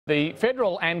The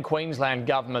federal and Queensland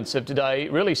governments have today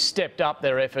really stepped up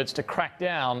their efforts to crack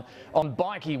down on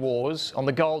bikie wars on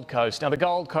the Gold Coast. Now, the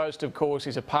Gold Coast, of course,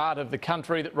 is a part of the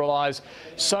country that relies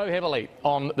so heavily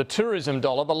on the tourism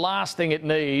dollar. The last thing it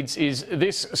needs is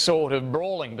this sort of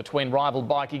brawling between rival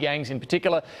bikie gangs, in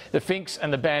particular the Finks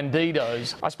and the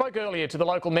Bandidos. I spoke earlier to the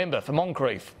local member for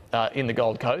Moncrief in the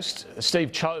Gold Coast,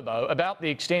 Steve Ciobo, about the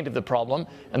extent of the problem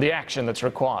and the action that's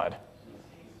required.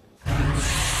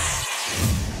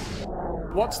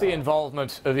 What's the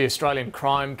involvement of the Australian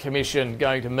Crime Commission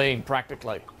going to mean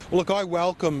practically? Well, look, I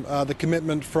welcome the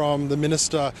commitment from the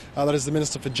Minister, that is the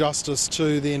Minister for Justice,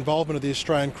 to the involvement of the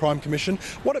Australian Crime Commission.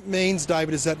 What it means,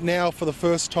 David, is that now for the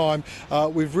first time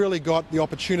we've really got the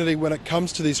opportunity when it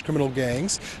comes to these criminal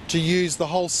gangs to use the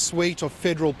whole suite of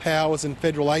federal powers and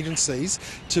federal agencies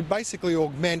to basically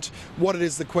augment what it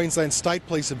is the Queensland State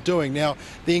Police are doing. Now,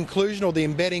 the inclusion or the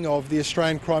embedding of the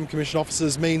Australian Crime Commission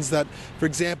officers means that, for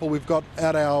example, we've got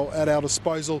at our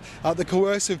disposal the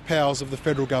coercive powers of the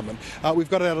federal government. We've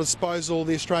got at our disposal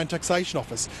the Australian Taxation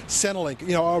Office, Centrelink,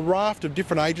 a raft of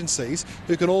different agencies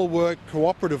who can all work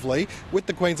cooperatively with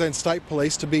the Queensland State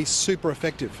Police to be super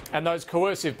effective. And those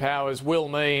coercive powers will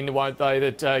mean, won't they,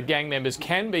 that gang members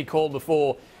can be called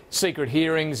before secret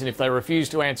hearings, and if they refuse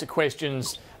to answer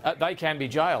questions, they can be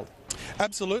jailed.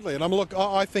 Absolutely, and look,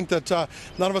 I think that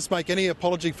none of us make any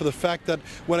apology for the fact that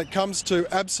when it comes to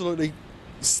absolutely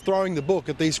throwing the book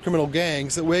at these criminal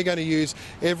gangs, that we're going to use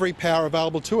every power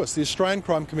available to us. The Australian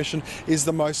Crime Commission is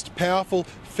the most powerful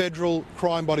federal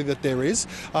crime body that there is,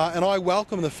 and I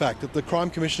welcome the fact that the Crime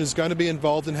Commission is going to be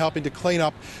involved in helping to clean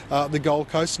up the Gold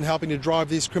Coast and helping to drive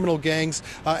these criminal gangs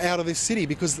out of this city,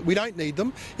 because we don't need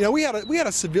them. We had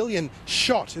a civilian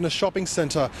shot in a shopping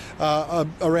centre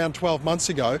around 12 months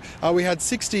ago. We had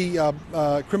 60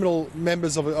 criminal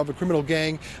members of a criminal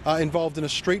gang involved in a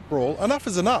street brawl. Enough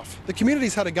is enough. The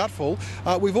community's had a gutful.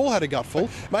 We've all had a gutful.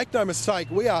 Make no mistake,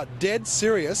 we are dead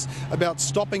serious about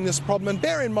stopping this problem. And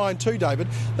bear in mind too, David,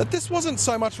 that this wasn't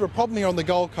so much of a problem here on the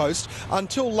Gold Coast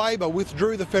until Labor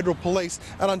withdrew the federal police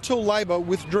and until Labor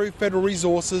withdrew federal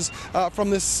resources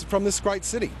from this great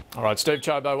city. All right, Steve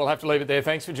Ciobo, we'll have to leave it there.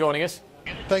 Thanks for joining us.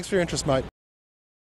 Thanks for your interest, mate.